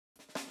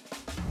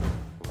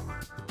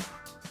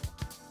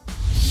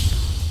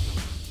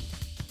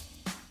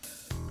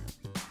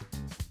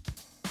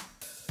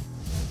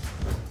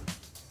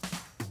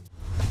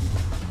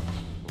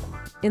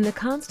In the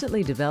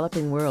constantly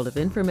developing world of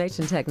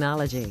information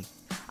technology,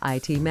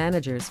 IT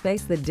managers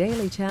face the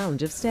daily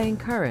challenge of staying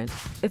current,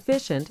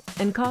 efficient,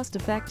 and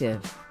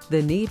cost-effective.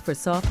 The need for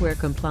software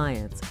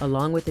compliance,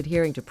 along with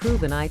adhering to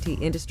proven IT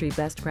industry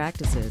best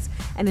practices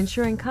and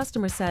ensuring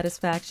customer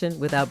satisfaction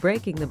without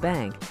breaking the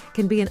bank,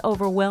 can be an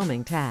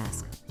overwhelming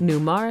task.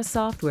 Numara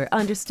Software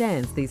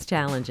understands these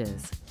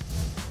challenges.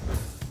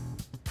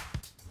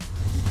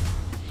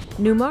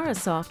 Numara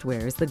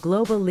Software is the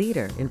global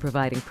leader in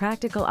providing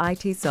practical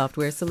IT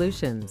software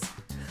solutions.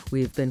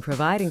 We've been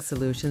providing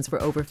solutions for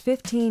over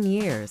 15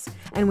 years,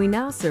 and we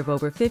now serve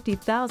over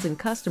 50,000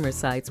 customer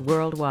sites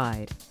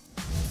worldwide.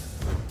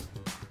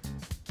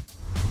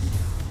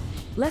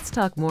 Let's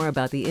talk more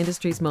about the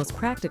industry's most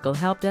practical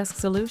help desk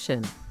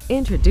solution.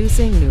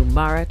 Introducing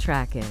Numara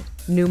Track-It.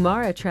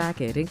 Numara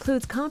Track-It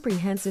includes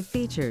comprehensive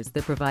features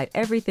that provide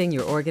everything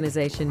your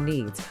organization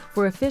needs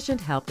for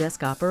efficient help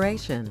desk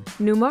operation.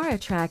 Numara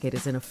Track-It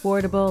is an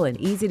affordable and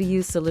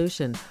easy-to-use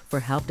solution for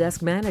help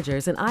desk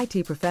managers and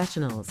IT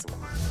professionals.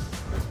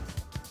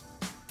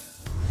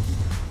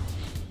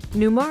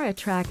 Numara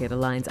Track-It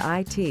aligns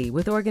IT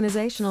with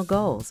organizational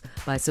goals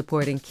by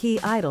supporting key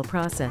ITIL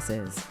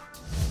processes.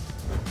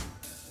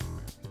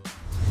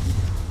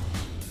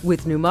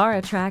 With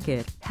Numara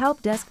Track-It,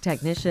 help desk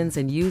technicians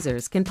and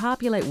users can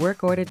populate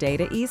work order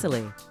data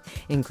easily,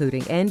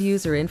 including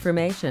end-user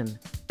information,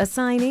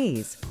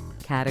 assignees,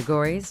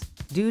 categories,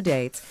 due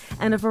dates,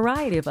 and a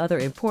variety of other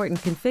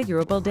important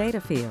configurable data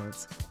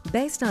fields.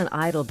 Based on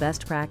ITIL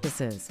best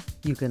practices,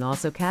 you can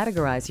also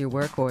categorize your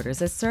work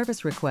orders as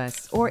service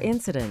requests or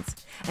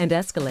incidents and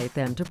escalate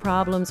them to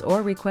problems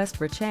or request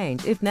for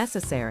change if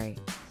necessary.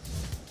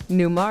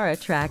 Numara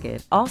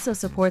Track-It also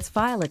supports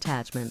file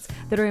attachments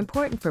that are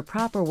important for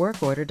proper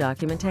work order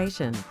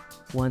documentation.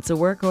 Once a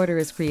work order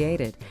is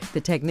created, the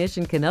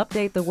technician can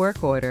update the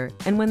work order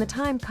and, when the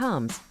time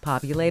comes,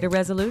 populate a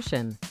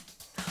resolution.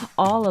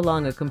 All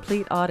along a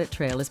complete audit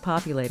trail is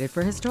populated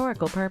for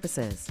historical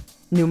purposes.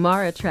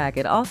 Numara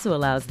Track-It also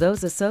allows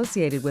those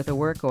associated with a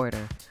work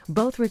order,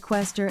 both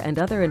requester and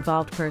other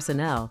involved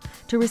personnel,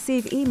 to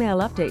receive email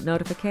update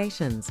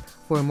notifications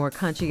for a more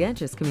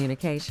conscientious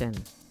communication.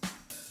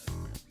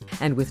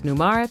 And with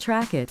Numara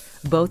Track-It,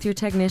 both your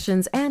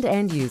technicians and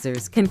end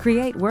users can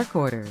create work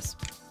orders,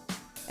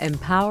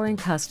 empowering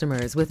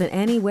customers with an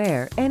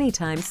anywhere,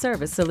 anytime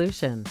service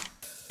solution.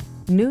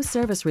 New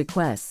service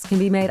requests can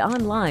be made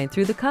online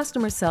through the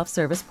customer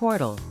self-service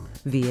portal,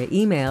 via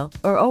email,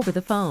 or over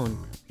the phone.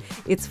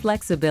 It's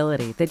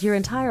flexibility that your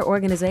entire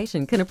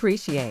organization can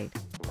appreciate.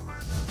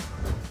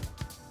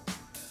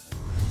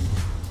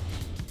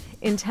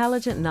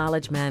 Intelligent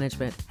knowledge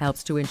management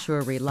helps to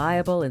ensure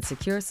reliable and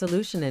secure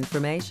solution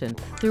information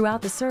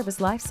throughout the service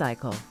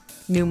lifecycle.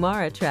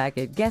 Numara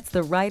Track-It gets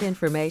the right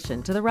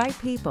information to the right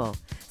people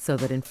so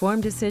that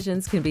informed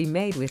decisions can be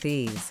made with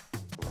ease.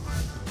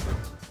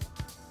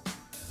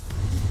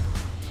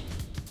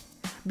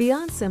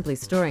 Beyond simply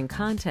storing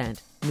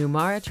content,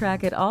 Numara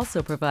Track-It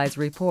also provides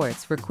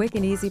reports for quick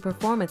and easy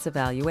performance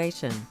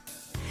evaluation.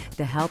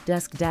 The Help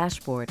Desk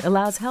dashboard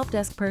allows help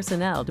desk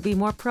personnel to be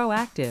more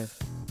proactive.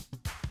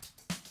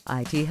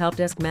 IT help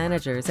desk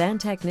managers and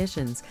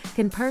technicians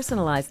can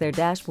personalize their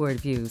dashboard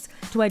views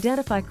to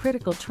identify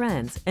critical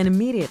trends and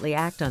immediately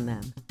act on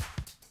them.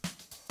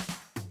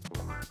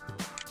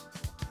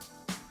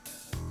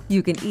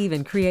 You can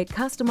even create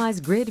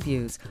customized grid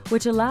views,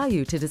 which allow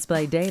you to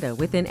display data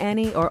within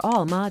any or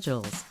all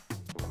modules.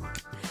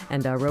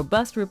 And our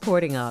robust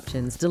reporting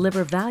options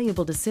deliver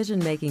valuable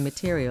decision-making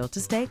material to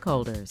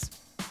stakeholders,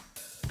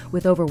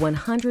 with over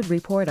 100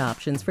 report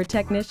options for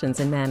technicians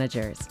and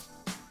managers.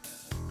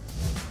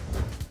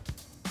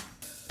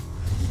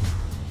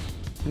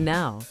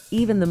 Now,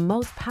 even the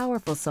most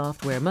powerful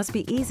software must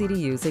be easy to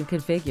use and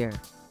configure.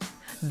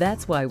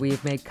 That's why we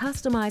have made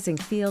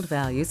customizing field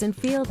values and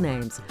field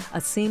names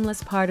a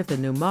seamless part of the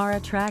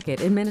Numara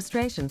Track-It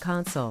administration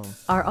console.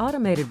 Our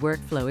automated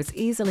workflow is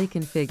easily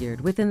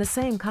configured within the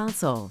same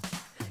console.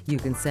 You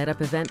can set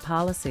up event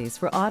policies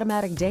for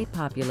automatic date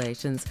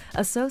populations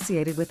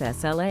associated with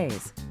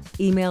SLAs,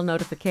 email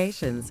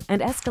notifications,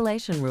 and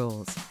escalation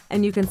rules.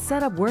 And you can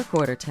set up work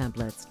order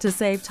templates to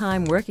save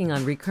time working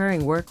on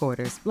recurring work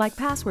orders like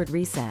password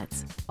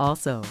resets.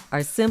 Also,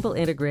 our simple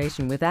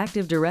integration with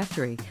Active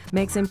Directory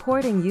makes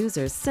importing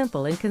users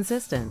simple and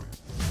consistent.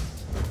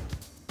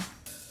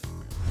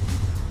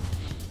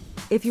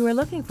 If you are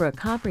looking for a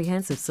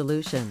comprehensive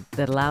solution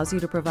that allows you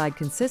to provide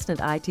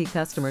consistent IT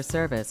customer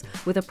service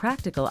with a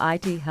practical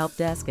IT help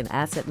desk and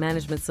asset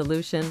management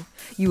solution,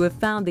 you have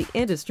found the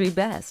industry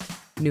best.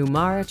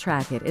 Numara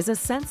Track-It is a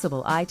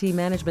sensible IT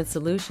management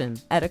solution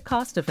at a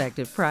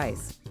cost-effective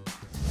price.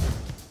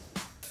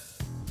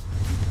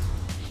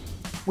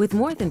 With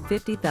more than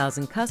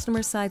 50,000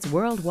 customer sites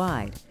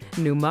worldwide,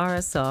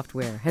 Numara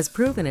Software has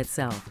proven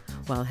itself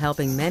while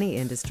helping many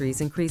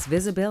industries increase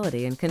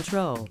visibility and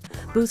control,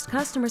 boost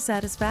customer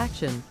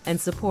satisfaction, and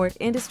support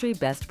industry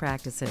best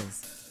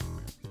practices.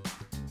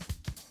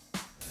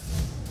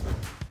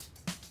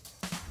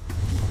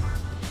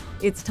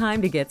 It's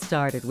time to get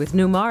started with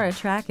Numara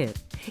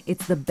Track-It.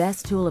 It's the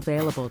best tool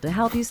available to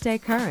help you stay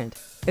current,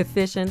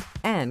 efficient,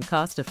 and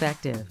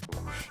cost-effective.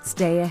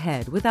 Stay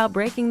ahead without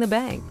breaking the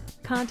bank.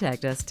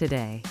 Contact us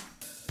today.